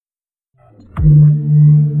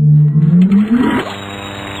If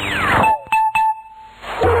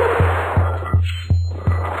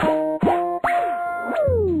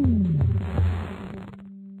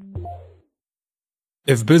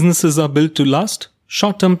businesses are built to last,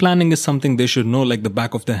 short term planning is something they should know like the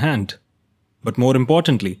back of their hand. But more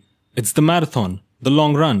importantly, it's the marathon, the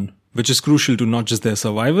long run, which is crucial to not just their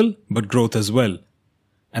survival, but growth as well.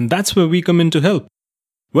 And that's where we come in to help.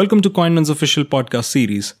 Welcome to Coinman's official podcast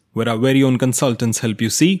series, where our very own consultants help you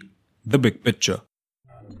see the big picture.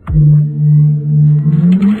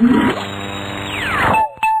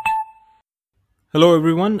 Hello,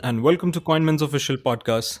 everyone, and welcome to Coinman's official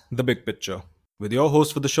podcast, The Big Picture, with your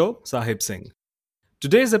host for the show, Sahib Singh.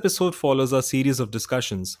 Today's episode follows our series of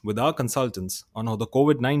discussions with our consultants on how the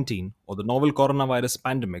COVID-19 or the novel coronavirus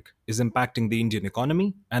pandemic is impacting the Indian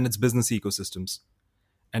economy and its business ecosystems.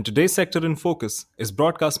 And today's sector in focus is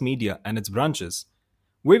broadcast media and its branches,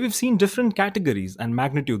 where we've seen different categories and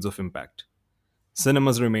magnitudes of impact.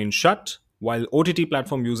 Cinemas remain shut, while OTT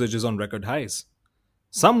platform usage is on record highs.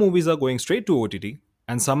 Some movies are going straight to OTT,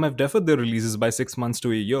 and some have deferred their releases by 6 months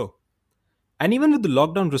to a year. And even with the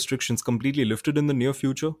lockdown restrictions completely lifted in the near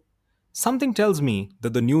future, something tells me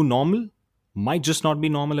that the new normal might just not be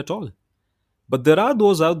normal at all. But there are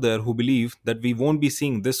those out there who believe that we won't be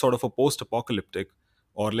seeing this sort of a post apocalyptic,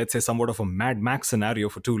 or let's say somewhat of a Mad Max scenario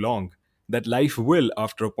for too long, that life will,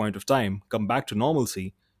 after a point of time, come back to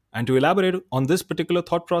normalcy. And to elaborate on this particular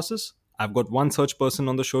thought process, I've got one such person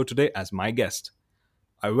on the show today as my guest.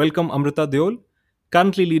 I welcome Amrita Deol,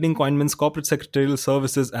 currently leading Coinman's corporate secretarial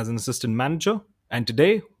services as an assistant manager, and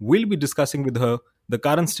today we'll be discussing with her the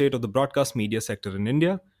current state of the broadcast media sector in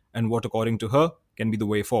India and what, according to her, can be the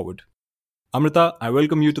way forward. Amrita, I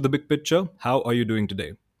welcome you to the big picture. How are you doing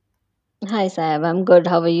today? Hi, Saib. I'm good.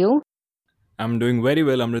 How are you? I'm doing very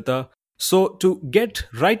well, Amrita. So, to get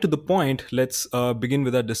right to the point, let's begin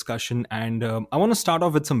with our discussion. And I want to start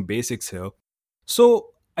off with some basics here.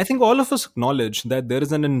 So, I think all of us acknowledge that there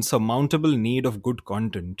is an insurmountable need of good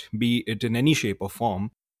content, be it in any shape or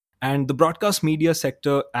form. And the broadcast media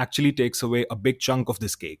sector actually takes away a big chunk of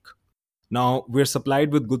this cake. Now, we're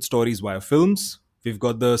supplied with good stories via films. We've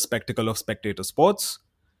got the spectacle of spectator sports.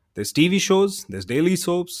 There's TV shows, there's daily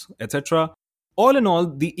soaps, etc. All in all,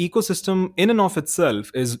 the ecosystem in and of itself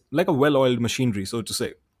is like a well oiled machinery, so to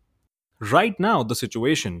say. Right now, the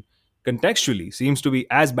situation contextually seems to be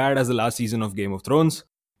as bad as the last season of Game of Thrones.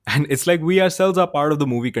 And it's like we ourselves are part of the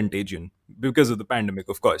movie Contagion because of the pandemic,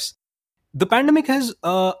 of course. The pandemic has,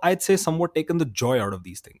 I'd say, somewhat taken the joy out of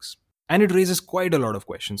these things. And it raises quite a lot of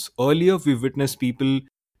questions. Earlier, we've witnessed people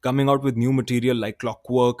coming out with new material like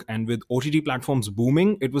clockwork, and with OTT platforms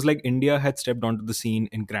booming, it was like India had stepped onto the scene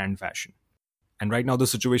in grand fashion. And right now, the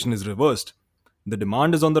situation is reversed. The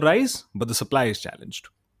demand is on the rise, but the supply is challenged.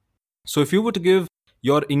 So, if you were to give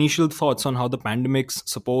your initial thoughts on how the pandemic's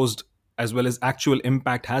supposed as well as actual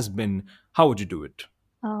impact has been, how would you do it?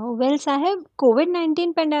 Well, Sahib,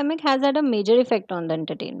 COVID-19 pandemic has had a major effect on the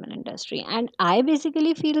entertainment industry, and I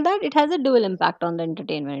basically feel that it has a dual impact on the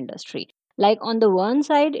entertainment industry. Like on the one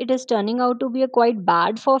side, it is turning out to be a quite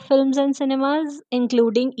bad for films and cinemas,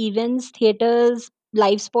 including events, theaters,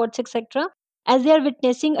 live sports, etc., as they are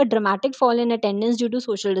witnessing a dramatic fall in attendance due to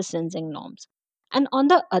social distancing norms. And on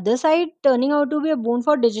the other side, turning out to be a boon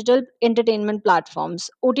for digital entertainment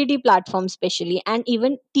platforms, OTT platforms, especially, and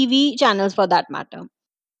even TV channels for that matter.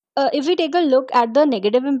 If we take a look at the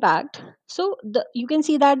negative impact, you can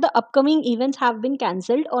see that the upcoming events have been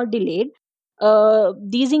cancelled or delayed.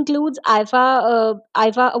 These includes IFA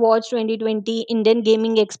Awards 2020, Indian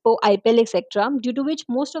Gaming Expo, IPL, etc., due to which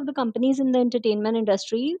most of the companies in the entertainment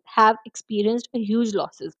industry have experienced a huge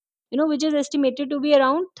losses. Which is estimated to be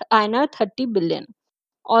around INR 30 billion.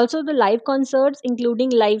 Also, the live concerts,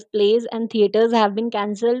 including live plays and theaters, have been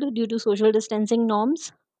cancelled due to social distancing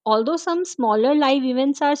norms. Although some smaller live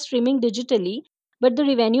events are streaming digitally, but the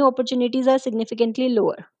revenue opportunities are significantly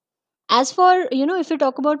lower. As for, if we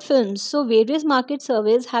talk about films, so various market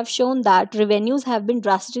surveys have shown that revenues have been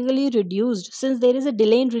drastically reduced since there is a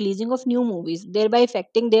delay in releasing of new movies, thereby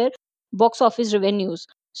affecting their box office revenues.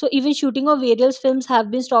 So even shooting of various films have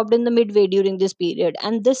been stopped in the midway during this period,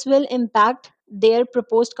 and this will impact their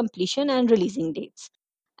proposed completion and releasing dates.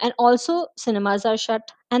 And also, cinemas are shut,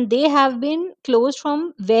 and they have been closed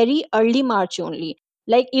from very early March only,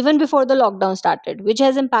 like even before the lockdown started, which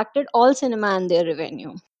has impacted all cinema and their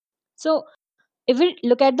revenue. So if we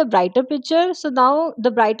look at the brighter picture, so now the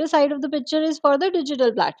brighter side of the picture is for the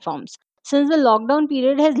digital platforms. Since the lockdown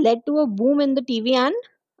period has led to a boom in the TV and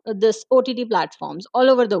this OTT platforms all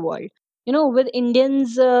over the world. With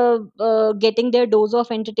Indians getting their dose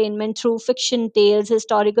of entertainment through fiction tales,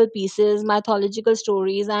 historical pieces, mythological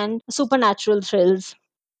stories, and supernatural thrills.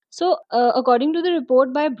 So, according to the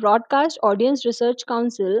report by Broadcast Audience Research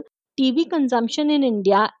Council, TV consumption in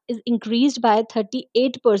India is increased by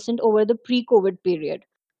 38% over the pre COVID period.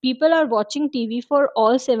 People are watching TV for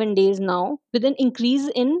all 7 days now, with an increase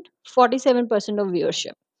in 47% of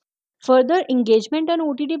viewership. Further, engagement on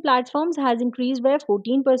OTT platforms has increased by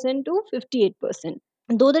 14% to 58%.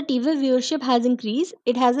 Though the TV viewership has increased,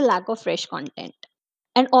 it has a lack of fresh content.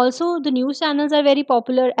 And also, the news channels are very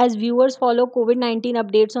popular as viewers follow COVID-19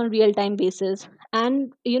 updates on real time basis.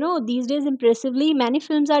 And these days, impressively, many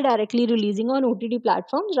films are directly releasing on OTT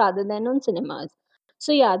platforms rather than on cinemas.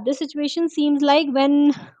 So, yeah, this situation seems like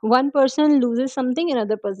when one person loses something,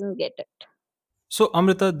 another person get it. So,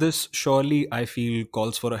 Amrita, this surely I feel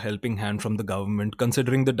calls for a helping hand from the government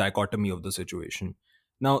considering the dichotomy of the situation.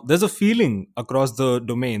 Now, there's a feeling across the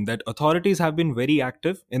domain that authorities have been very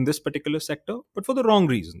active in this particular sector, but for the wrong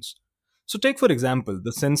reasons. So, take for example,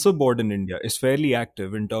 the censor board in India is fairly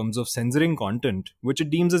active in terms of censoring content which it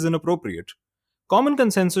deems as inappropriate. Common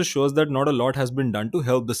consensus shows that not a lot has been done to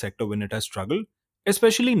help the sector when it has struggled,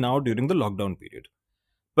 especially now during the lockdown period.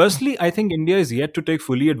 Personally, I think India is yet to take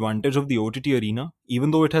fully advantage of the OTT arena,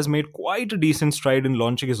 even though it has made quite a decent stride in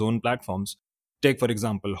launching its own platforms. Take, for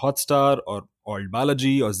example, Hotstar or Old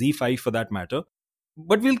Balaji or Z5 for that matter.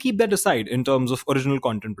 But we'll keep that aside in terms of original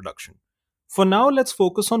content production. For now, let's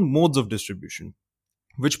focus on modes of distribution,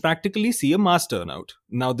 which practically see a mass turnout.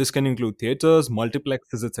 Now, this can include theaters,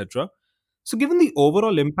 multiplexes, etc. So, given the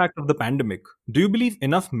overall impact of the pandemic, do you believe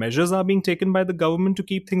enough measures are being taken by the government to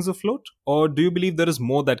keep things afloat? Or do you believe there is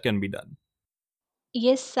more that can be done?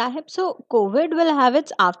 Yes, Sahib. So, COVID will have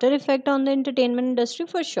its after effect on the entertainment industry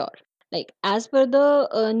for sure. Like, as per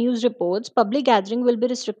the news reports, public gathering will be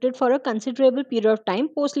restricted for a considerable period of time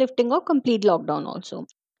post lifting of complete lockdown, also.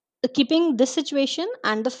 Keeping this situation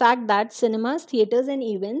and the fact that cinemas, theaters, and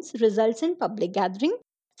events results in public gathering,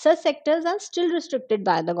 such sectors are still restricted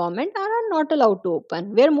by the government and are not allowed to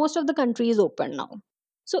open, where most of the country is open now.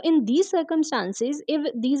 So, in these circumstances,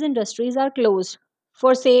 if these industries are closed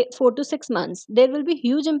for say 4 to 6 months, there will be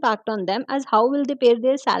huge impact on them as how will they pay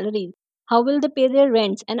their salaries, how will they pay their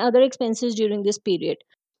rents and other expenses during this period.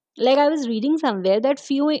 Like I was reading somewhere that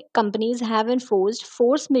few companies have enforced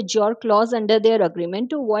force majeure clause under their agreement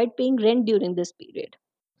to avoid paying rent during this period.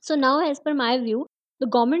 So now, as per my view, the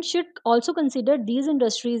government should also consider these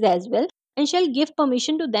industries as well and shall give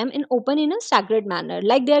permission to them and open in a staggered manner,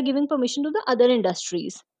 like they are giving permission to the other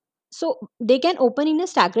industries. So they can open in a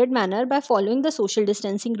staggered manner by following the social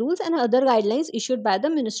distancing rules and other guidelines issued by the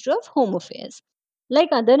Ministry of Home Affairs. Like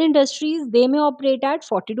other industries, they may operate at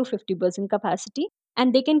 40 to 50% capacity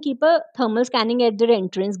and they can keep a thermal scanning at their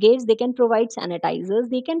entrance gates. They can provide sanitizers,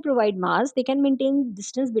 they can provide masks, they can maintain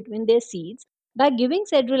distance between their seats. By giving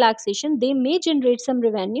said relaxation, they may generate some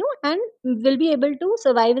revenue and will be able to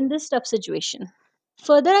survive in this tough situation.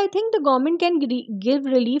 Further, I think the government can give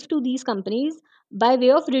relief to these companies by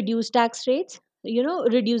way of reduced tax rates,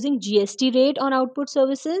 reducing GST rate on output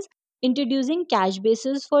services, introducing cash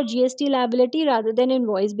basis for GST liability rather than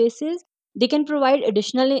invoice basis. They can provide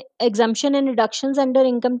additional exemption and reductions under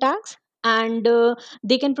income tax, and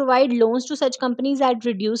they can provide loans to such companies at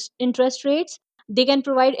reduced interest rates. They can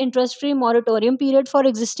provide interest free moratorium period for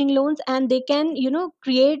existing loans, and they can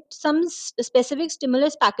create some specific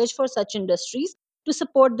stimulus package for such industries to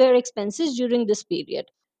support their expenses during this period.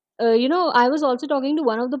 I was also talking to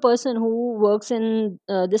one of the person who works in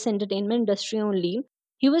this entertainment industry only.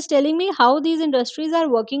 He was telling me how these industries are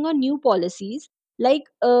working on new policies. Like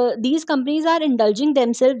these companies are indulging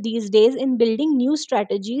themselves these days in building new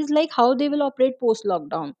strategies, like how they will operate post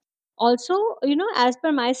lockdown. Also, as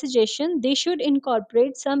per my suggestion, they should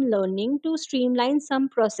incorporate some learning to streamline some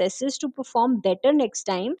processes to perform better next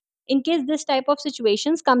time in case this type of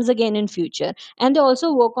situations comes again in future. And they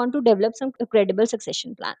also work on to develop some credible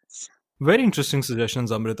succession plans. Very interesting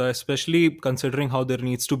suggestions, Amrita, especially considering how there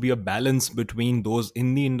needs to be a balance between those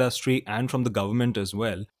in the industry and from the government as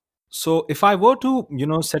well. So, if I were to,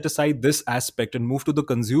 set aside this aspect and move to the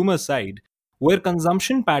consumer side, where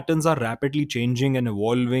consumption patterns are rapidly changing and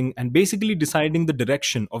evolving and basically deciding the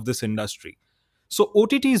direction of this industry. So,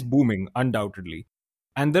 OTT is booming, undoubtedly.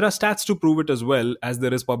 And there are stats to prove it as well, as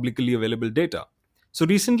there is publicly available data. So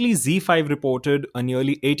recently, Z5 reported a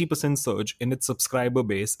nearly 80% surge in its subscriber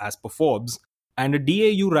base as per Forbes, and a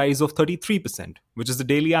DAU rise of 33%, which is the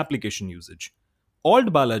daily application usage. Alt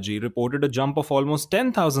Balaji reported a jump of almost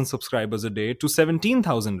 10,000 subscribers a day to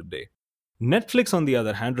 17,000 a day. Netflix, on the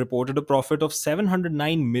other hand, reported a profit of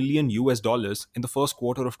 709 million US dollars in the first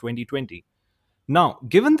quarter of 2020. Now,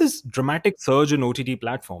 given this dramatic surge in OTT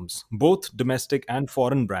platforms, both domestic and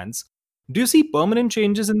foreign brands, do you see permanent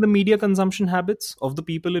changes in the media consumption habits of the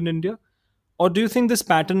people in India? Or do you think this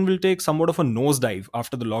pattern will take somewhat of a nosedive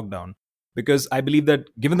after the lockdown? Because I believe that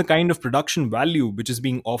given the kind of production value which is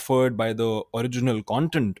being offered by the original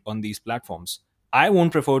content on these platforms, I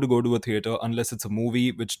won't prefer to go to a theater unless it's a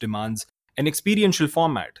movie which demands an experiential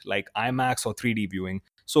format like IMAX or 3D viewing.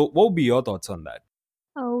 So, what would be your thoughts on that?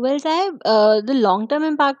 Well, Sahib, the long-term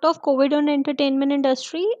impact of COVID on entertainment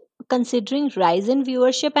industry, considering rise in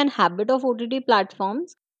viewership and habit of OTT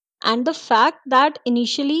platforms, and the fact that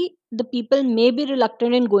initially the people may be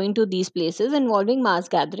reluctant in going to these places involving mass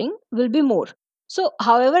gathering, will be more. So,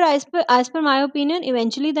 however, as per my opinion,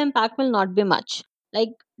 eventually the impact will not be much.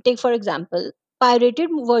 Like, take for example, pirated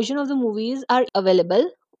version of the movies are available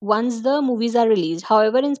once the movies are released.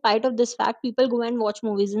 However, in spite of this fact, people go and watch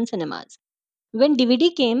movies in cinemas. When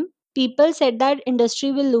DVD came, people said that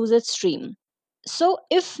industry will lose its stream. So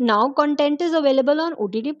if now content is available on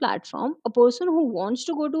OTT platform, a person who wants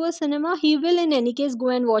to go to a cinema, he will in any case go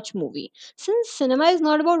and watch movie. Since cinema is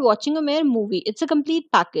not about watching a mere movie, it's a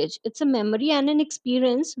complete package. It's a memory and an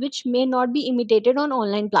experience which may not be imitated on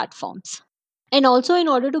online platforms. And also, in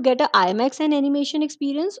order to get a IMAX and animation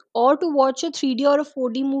experience or to watch a 3D or a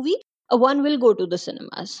 4D movie, one will go to the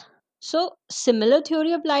cinemas. So, similar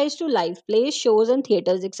theory applies to live plays, shows, and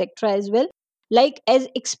theaters, etc. as well. Like, as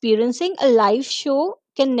experiencing a live show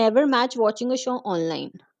can never match watching a show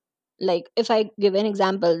online. Like, if I give an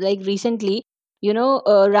example, like recently,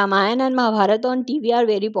 Ramayana and Mahabharata on TV are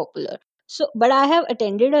very popular. So, but I have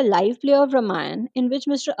attended a live play of Ramayana in which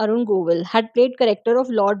Mr. Arun Govil had played character of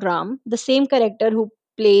Lord Ram, the same character who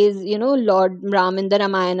plays, Lord Ram in the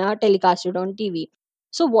Ramayana telecasted on TV.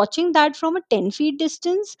 So watching that from a 10 feet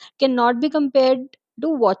distance cannot be compared to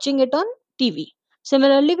watching it on TV.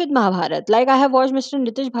 Similarly with Mahabharat, like I have watched Mr.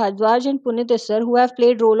 Nitish Bhardwaj and Punit Issar, who have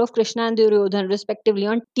played role of Krishna and Duryodhan respectively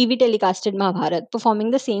on TV telecasted Mahabharat,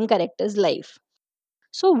 performing the same characters live.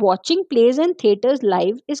 So watching plays and theaters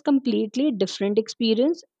live is completely different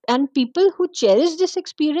experience, and people who cherish this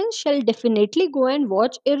experience shall definitely go and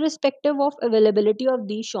watch irrespective of availability of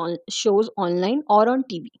these shows online or on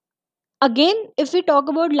TV. Again, if we talk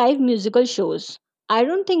about live musical shows, I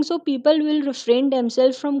don't think so. People will refrain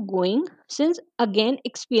themselves from going since, again,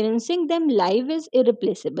 experiencing them live is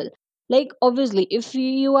irreplaceable. Like, obviously, if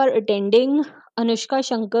you are attending Anushka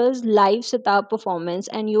Shankar's live sitar performance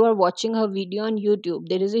and you are watching her video on YouTube,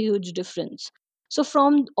 there is a huge difference. So,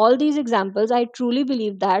 from all these examples, I truly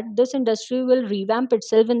believe that this industry will revamp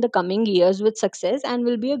itself in the coming years with success and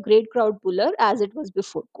will be a great crowd puller as it was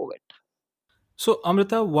before COVID. So,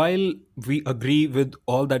 Amrita, while we agree with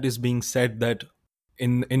all that is being said that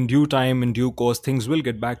in due time, in due course, things will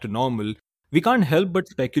get back to normal, we can't help but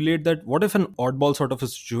speculate that what if an oddball sort of a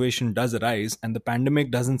situation does arise and the pandemic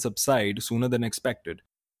doesn't subside sooner than expected?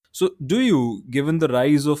 So, do you, given the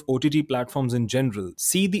rise of OTT platforms in general,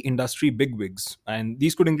 see the industry bigwigs, and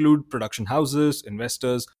these could include production houses,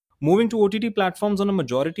 investors, moving to OTT platforms on a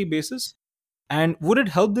majority basis? And would it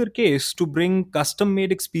help their case to bring custom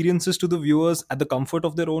made experiences to the viewers at the comfort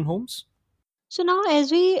of their own homes? So now,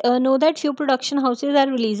 as we know that few production houses are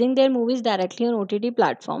releasing their movies directly on OTT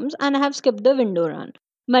platforms and have skipped the window run.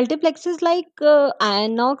 Multiplexes like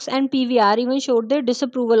Inox and PVR even showed their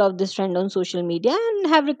disapproval of this trend on social media and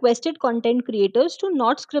have requested content creators to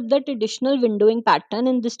not script the traditional windowing pattern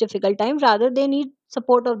in this difficult time. Rather, they need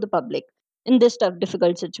support of the public in this tough,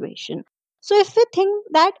 difficult situation. So, if we think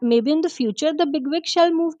that maybe in the future the big wig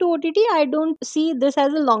shall move to OTT, I don't see this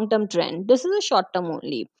as a long term trend. This is a short term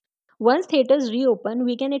only. Once theaters reopen,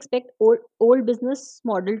 we can expect old business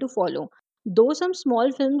model to follow. Though some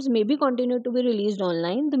small films may be continued to be released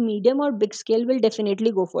online, the medium or big scale will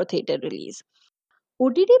definitely go for theater release.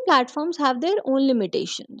 OTT platforms have their own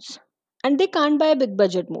limitations and they can't buy big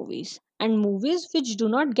budget movies. And movies which do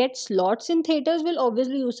not get slots in theaters will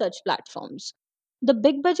obviously use such platforms. The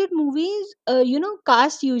big budget movies,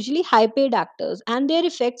 cast usually high paid actors and their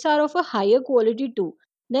effects are of a higher quality too.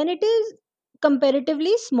 Then it is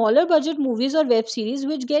comparatively smaller budget movies or web series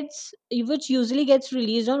which usually gets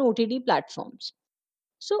released on OTT platforms.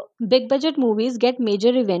 So, big budget movies get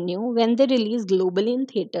major revenue when they release globally in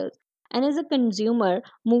theaters. And as a consumer,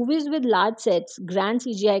 movies with large sets, grand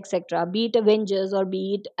CGI, etc., be it Avengers or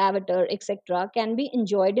be it Avatar, etc., can be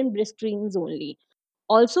enjoyed in brisk screens only.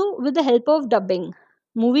 Also, with the help of dubbing,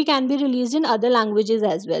 movie can be released in other languages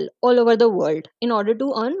as well, all over the world, in order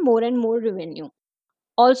to earn more and more revenue.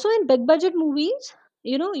 Also, in big budget movies,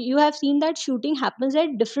 You have seen that shooting happens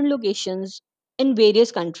at different locations in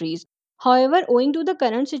various countries. However, owing to the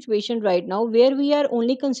current situation right now, where we are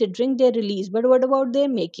only considering their release, but what about their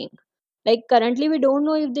making? Like currently, we don't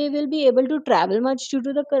know if they will be able to travel much due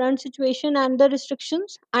to the current situation and the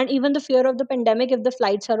restrictions, and even the fear of the pandemic if the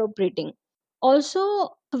flights are operating. Also,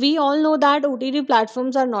 we all know that OTT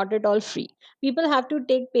platforms are not at all free. People have to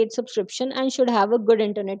take paid subscription and should have a good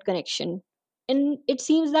internet connection. And it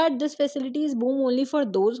seems that this facility is boom only for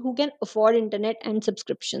those who can afford internet and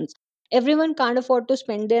subscriptions. Everyone can't afford to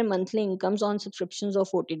spend their monthly incomes on subscriptions of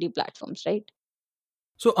OTT platforms, right?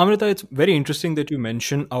 So, Amrita, it's very interesting that you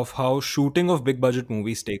mention of how shooting of big budget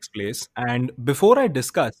movies takes place. And before I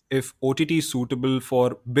discuss if OTT is suitable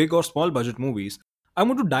for big or small budget movies, I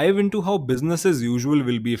want to dive into how business as usual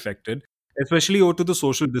will be affected, especially owed to the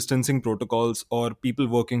social distancing protocols or people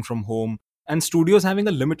working from home and studios having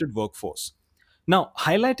a limited workforce. Now,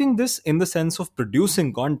 highlighting this in the sense of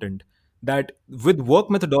producing content, that with work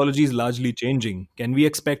methodologies largely changing, can we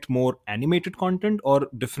expect more animated content or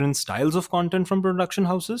different styles of content from production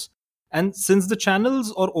houses? And since the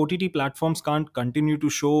channels or OTT platforms can't continue to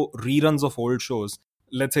show reruns of old shows,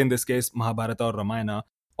 let's say in this case Mahabharata or Ramayana,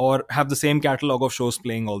 or have the same catalog of shows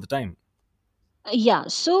playing all the time. Yeah,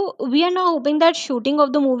 so we are now hoping that shooting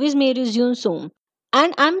of the movies may resume soon.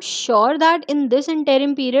 And I'm sure that in this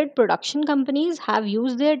interim period, production companies have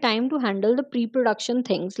used their time to handle the pre production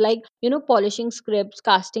things like, polishing scripts,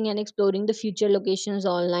 casting, and exploring the future locations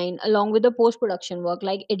online, along with the post production work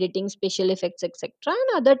like editing, special effects, etc., and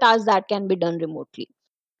other tasks that can be done remotely.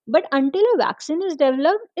 But until a vaccine is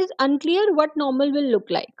developed, it's unclear what normal will look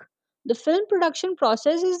like. The film production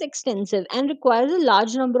process is extensive and requires a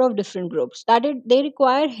large number of different groups. They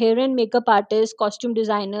require hair and makeup artists, costume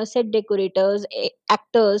designers, set decorators,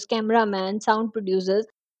 actors, cameramen, sound producers,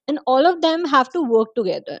 and all of them have to work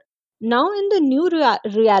together. Now, in the new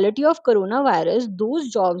reality of coronavirus, those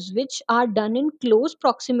jobs which are done in close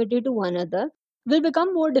proximity to one another will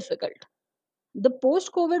become more difficult. The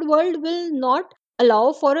post COVID world will not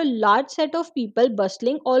allow for a large set of people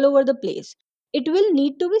bustling all over the place. It will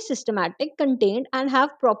need to be systematic, contained, and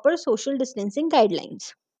have proper social distancing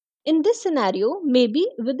guidelines. In this scenario, maybe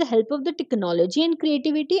with the help of the technology and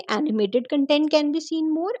creativity, animated content can be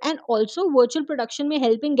seen more, and also virtual production may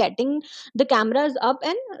help in getting the cameras up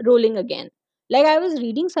and rolling again. Like I was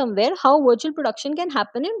reading somewhere how virtual production can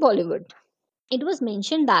happen in Bollywood. It was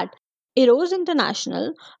mentioned that Eros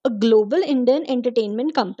International, a global Indian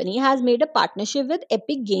entertainment company, has made a partnership with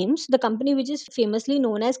Epic Games, the company which is famously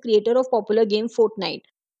known as creator of popular game Fortnite,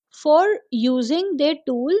 for using their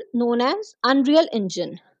tool known as Unreal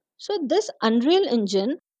Engine. So this Unreal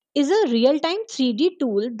Engine is a real-time 3D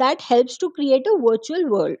tool that helps to create a virtual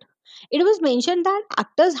world. It was mentioned that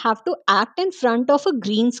actors have to act in front of a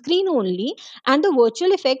green screen only, and the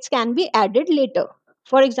virtual effects can be added later.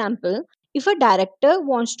 For example, if a director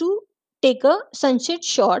wants to take a sunset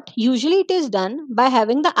shot, usually it is done by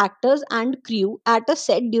having the actors and crew at a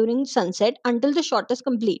set during sunset until the shot is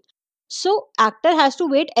complete. So, actor has to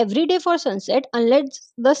wait every day for sunset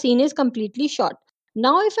unless the scene is completely shot.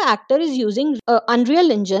 Now, if an actor is using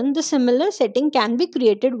Unreal Engine, the similar setting can be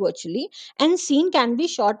created virtually and scene can be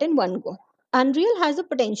shot in one go. Unreal has the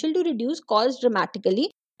potential to reduce cost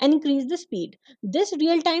dramatically and increase the speed. This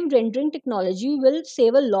real time rendering technology will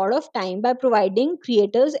save a lot of time by providing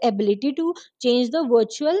creators ability to change the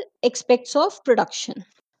virtual aspects of production.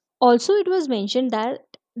 Also, it was mentioned that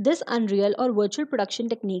this Unreal or virtual production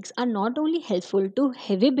techniques are not only helpful to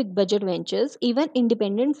heavy big budget ventures, even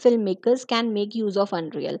independent filmmakers can make use of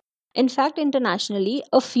Unreal. In fact, internationally,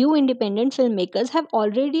 a few independent filmmakers have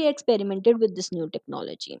already experimented with this new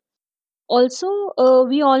technology. Also,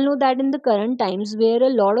 we all know that in the current times where a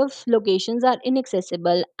lot of locations are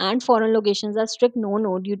inaccessible and foreign locations are strict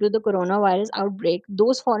no due to the coronavirus outbreak,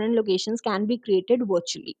 those foreign locations can be created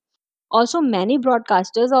virtually. Also, many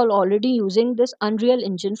broadcasters are already using this Unreal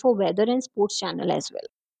Engine for weather and sports channel as well.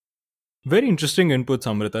 Very interesting inputs,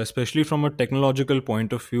 Amrita, especially from a technological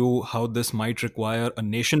point of view, how this might require a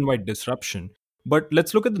nationwide disruption. But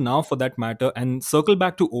let's look at the now for that matter and circle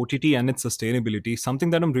back to OTT and its sustainability, something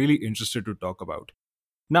that I'm really interested to talk about.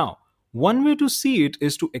 Now, one way to see it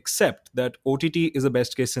is to accept that OTT is a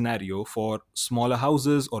best case scenario for smaller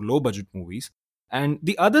houses or low budget movies. And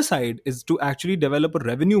the other side is to actually develop a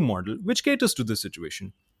revenue model which caters to this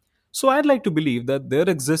situation. So I'd like to believe that there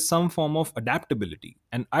exists some form of adaptability,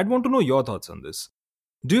 and I'd want to know your thoughts on this.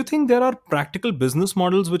 Do you think there are practical business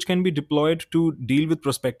models which can be deployed to deal with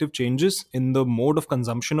prospective changes in the mode of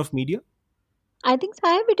consumption of media? I think,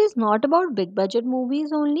 Sahib, it is not about big budget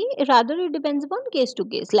movies only. Rather, it depends upon case to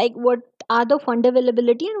case. Like what are the fund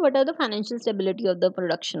availability and what are the financial stability of the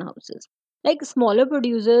production houses. Like smaller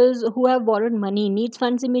producers who have borrowed money needs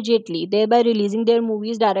funds immediately, thereby releasing their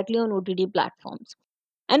movies directly on OTT platforms.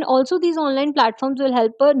 And also, these online platforms will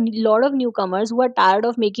help a lot of newcomers who are tired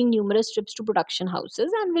of making numerous trips to production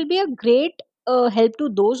houses, and will be a great help to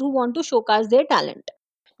those who want to showcase their talent.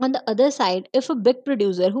 On the other side, if a big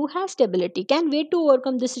producer who has stability can wait to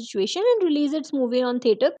overcome this situation and release its movie on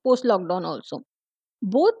theater post lockdown also,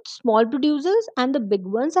 both small producers and the big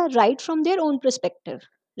ones are right from their own perspective.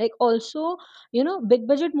 Like also, big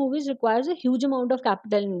budget movies requires a huge amount of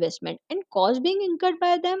capital investment and cost being incurred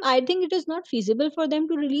by them. I think it is not feasible for them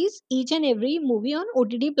to release each and every movie on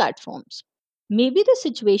OTT platforms. Maybe the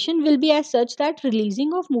situation will be as such that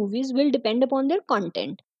releasing of movies will depend upon their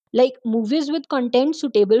content. Like movies with content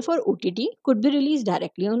suitable for OTT could be released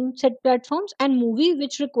directly on said platforms, and movie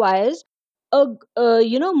which requires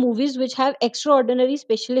movies which have extraordinary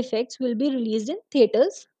special effects will be released in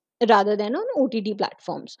theaters rather than on OTT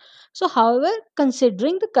platforms. So, however,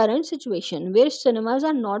 considering the current situation where cinemas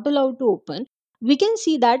are not allowed to open, we can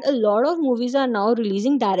see that a lot of movies are now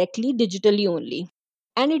releasing directly digitally only.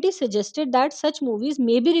 And it is suggested that such movies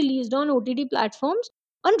may be released on OTT platforms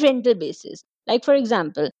on rental basis. Like, for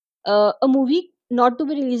example, a movie not to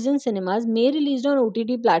be released in cinemas may released on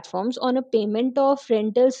OTT platforms on a payment of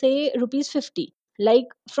rental, say rupees 50. Like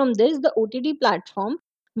from this, the OTT platform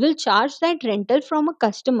will charge that rental from a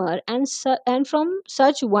customer, and and from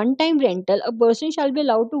such one time rental, a person shall be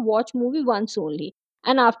allowed to watch movie once only.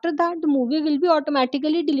 And after that, the movie will be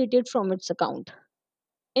automatically deleted from its account.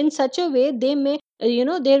 In such a way, they may,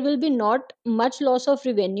 there will be not much loss of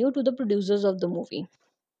revenue to the producers of the movie.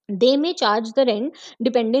 They may charge the rent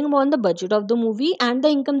depending upon the budget of the movie and the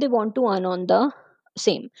income they want to earn on the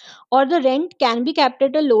same. Or the rent can be kept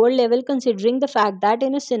at a lower level considering the fact that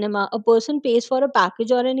in a cinema a person pays for a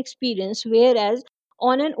package or an experience, whereas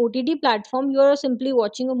on an OTT platform you are simply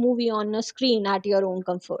watching a movie on a screen at your own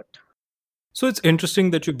comfort. So it's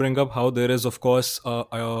interesting that you bring up how there is, of course,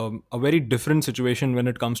 a very different situation when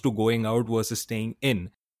it comes to going out versus staying in.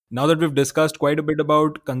 Now that we've discussed quite a bit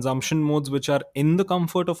about consumption modes which are in the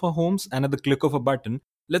comfort of our homes and at the click of a button,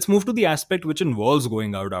 let's move to the aspect which involves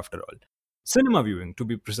going out after all. Cinema viewing, to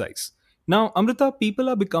be precise. Now, Amrita, people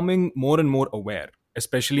are becoming more and more aware,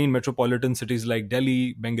 especially in metropolitan cities like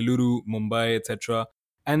Delhi, Bengaluru, Mumbai, etc.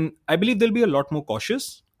 And I believe they'll be a lot more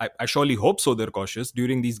cautious. I surely hope so, they're cautious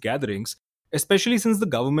during these gatherings, especially since the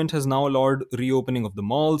government has now allowed reopening of the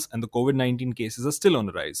malls and the COVID 19 cases are still on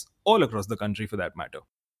the rise, all across the country for that matter.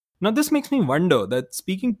 Now, this makes me wonder that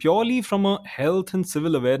speaking purely from a health and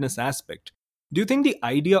civil awareness aspect, do you think the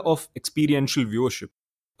idea of experiential viewership,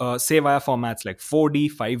 say via formats like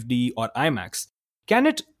 4D, 5D, or IMAX, can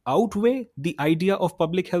it outweigh the idea of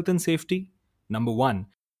public health and safety? Number one,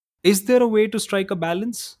 is there a way to strike a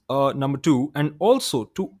balance? Number two, and also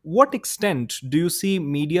to what extent do you see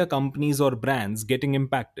media companies or brands getting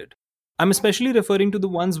impacted? I'm especially referring to the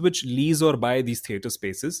ones which lease or buy these theater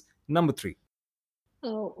spaces. Number three.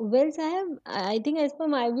 Well, Sahib, I think as per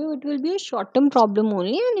my view, it will be a short-term problem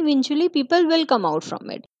only, and eventually people will come out from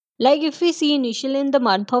it. Like if we see initially in the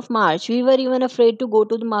month of March, we were even afraid to go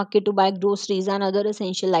to the market to buy groceries and other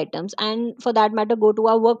essential items, and for that matter, go to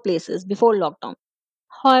our workplaces before lockdown.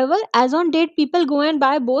 However, as on date, people go and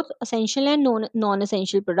buy both essential and non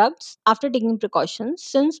essential products after taking precautions,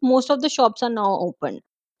 since most of the shops are now open.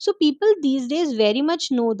 So, people these days very much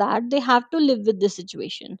know that they have to live with this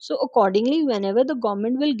situation. So, accordingly, whenever the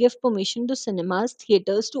government will give permission to cinemas,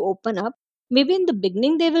 theaters to open up, maybe in the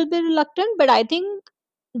beginning they will be reluctant, but I think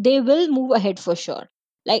they will move ahead for sure.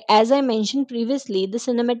 Like as I mentioned previously, the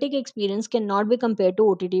cinematic experience cannot be compared to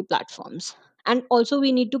OTT platforms. And also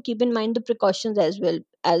we need to keep in mind the precautions as well,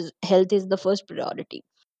 as health is the first priority.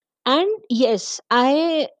 And yes,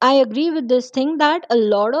 I agree with this thing that a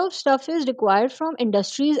lot of stuff is required from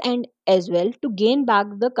industries and as well to gain back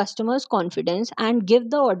the customers confidence and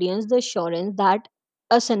give the audience the assurance that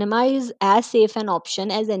a cinema is as safe an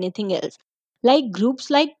option as anything else. Like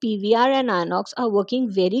groups like PVR and Inox are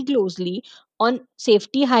working very closely on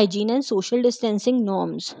safety, hygiene and social distancing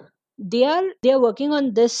norms. They are working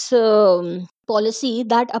on this policy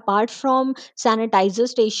that apart from sanitizer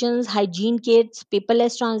stations, hygiene kits,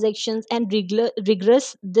 paperless transactions, and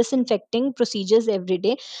rigorous disinfecting procedures every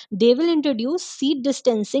day, they will introduce seat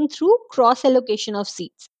distancing through cross allocation of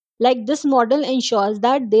seats. Like this model ensures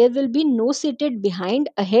that there will be no seated behind,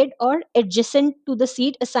 ahead, or adjacent to the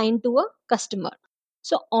seat assigned to a customer.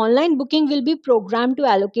 So, online booking will be programmed to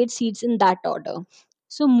allocate seats in that order.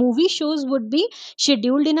 So, movie shows would be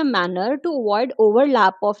scheduled in a manner to avoid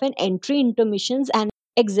overlap of an entry, intermissions, and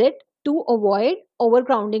exit to avoid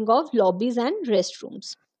overcrowding of lobbies and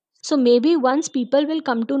restrooms. So maybe once people will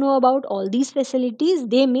come to know about all these facilities,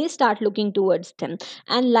 they may start looking towards them.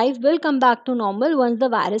 And life will come back to normal once the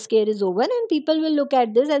virus scare is over, and people will look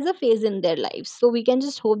at this as a phase in their lives. So we can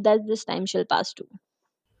just hope that this time shall pass too.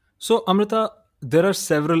 So, Amrita, there are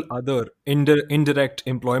several other indirect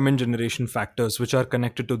employment generation factors which are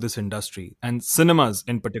connected to this industry, and cinemas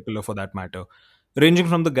in particular for that matter, ranging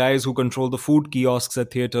from the guys who control the food kiosks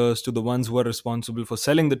at theaters to the ones who are responsible for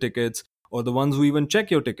selling the tickets, or the ones who even check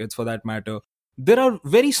your tickets for that matter. There are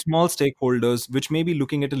very small stakeholders which may be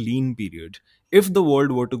looking at a lean period if the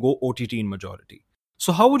world were to go OTT in majority.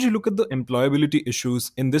 So, how would you look at the employability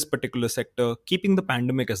issues in this particular sector, keeping the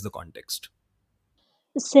pandemic as the context?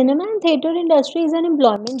 Cinema and theater industry is an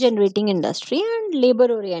employment generating industry and labor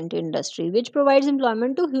oriented industry which provides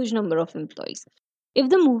employment to huge number of employees. If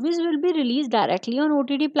the movies will be released directly on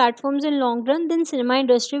OTT platforms in long run, then cinema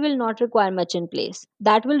industry will not require much in place.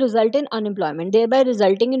 That will result in unemployment, thereby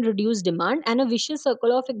resulting in reduced demand and a vicious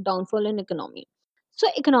circle of downfall in economy. So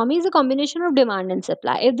economy is a combination of demand and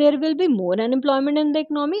supply. If there will be more unemployment in the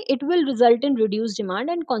economy, it will result in reduced demand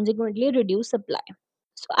and consequently reduced supply.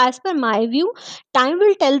 So, as per my view, time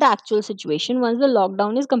will tell the actual situation once the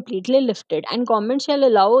lockdown is completely lifted, and government shall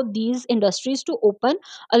allow these industries to open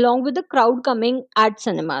along with the crowd coming at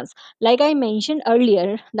cinemas. Like I mentioned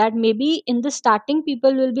earlier, that maybe in the starting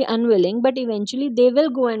people will be unwilling, but eventually they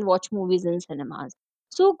will go and watch movies in cinemas.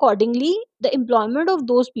 So, accordingly, the employment of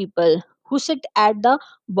those people who sit at the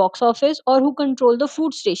box office or who control the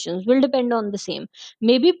food stations will depend on the same.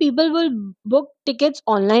 Maybe people will book tickets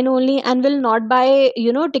online only and will not buy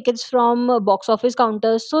tickets from box office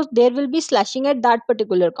counters, so there will be slashing at that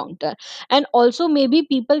particular counter. And also maybe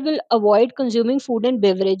people will avoid consuming food and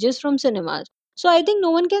beverages from cinemas. So I think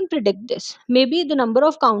no one can predict this. Maybe the number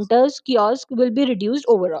of counters kiosks will be reduced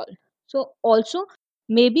overall. So also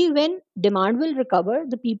maybe when demand will recover,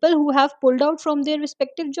 the people who have pulled out from their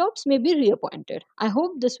respective jobs may be reappointed. I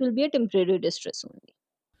hope this will be a temporary distress only.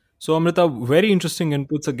 So, Amrita, very interesting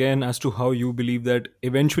inputs again as to how you believe that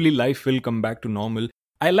eventually life will come back to normal.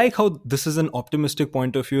 I like how this is an optimistic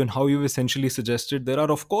point of view and how you've essentially suggested there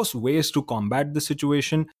are, of course, ways to combat the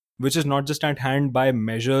situation, which is not just at hand by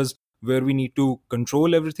measures where we need to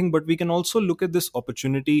control everything, but we can also look at this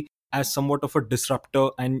opportunity as somewhat of a disruptor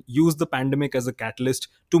and use the pandemic as a catalyst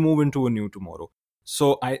to move into a new tomorrow.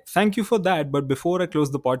 So, I thank you for that. But before I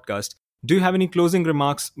close the podcast, do you have any closing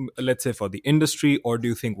remarks, let's say for the industry, or do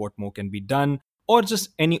you think what more can be done, or just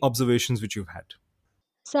any observations which you've had?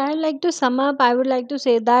 So I'd like to sum up. I would like to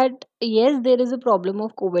say that yes, there is a problem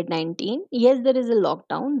of COVID-19. Yes, there is a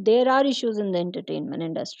lockdown. There are issues in the entertainment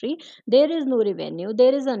industry. There is no revenue.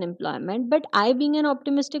 There is unemployment. But I, being an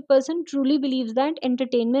optimistic person, truly believes that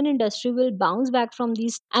entertainment industry will bounce back from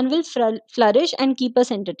these and will flourish and keep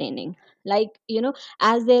us entertaining. Like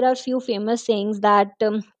as there are few famous sayings that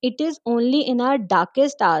it is only in our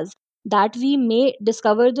darkest hours that we may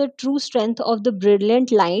discover the true strength of the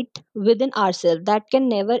brilliant light within ourselves that can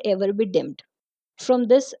never ever be dimmed. From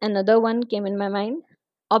this, another one came in my mind.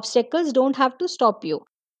 Obstacles don't have to stop you.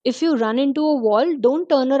 If you run into a wall, don't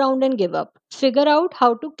turn around and give up. Figure out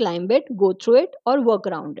how to climb it, go through it, or work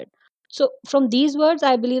around it. So, from these words,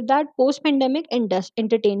 I believe that post pandemic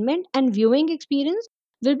entertainment and viewing experience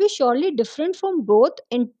will be surely different from both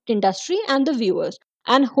industry and the viewers,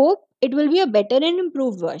 and hope it will be a better and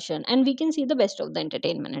improved version, and we can see the best of the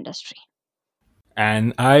entertainment industry.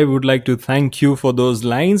 And I would like to thank you for those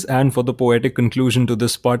lines and for the poetic conclusion to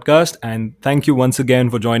this podcast. And thank you once again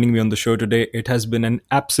for joining me on the show today. It has been an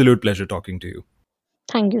absolute pleasure talking to you.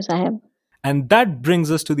 Thank you, Sahib. And that brings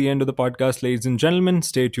us to the end of the podcast, ladies and gentlemen.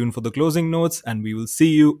 Stay tuned for the closing notes, and we will see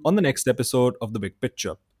you on the next episode of The Big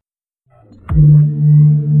Picture.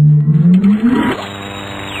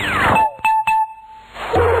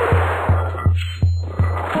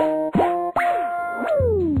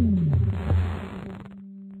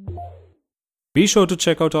 Be sure to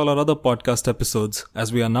check out all our other podcast episodes,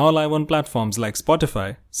 as we are now live on platforms like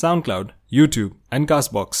Spotify, SoundCloud, YouTube, and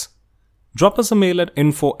Castbox. Drop us a mail at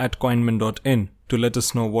info@coinman.in to let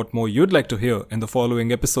us know what more you'd like to hear in the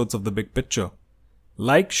following episodes of The Big Picture.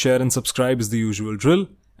 Like, share, and subscribe is the usual drill,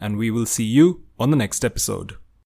 and we will see you on the next episode.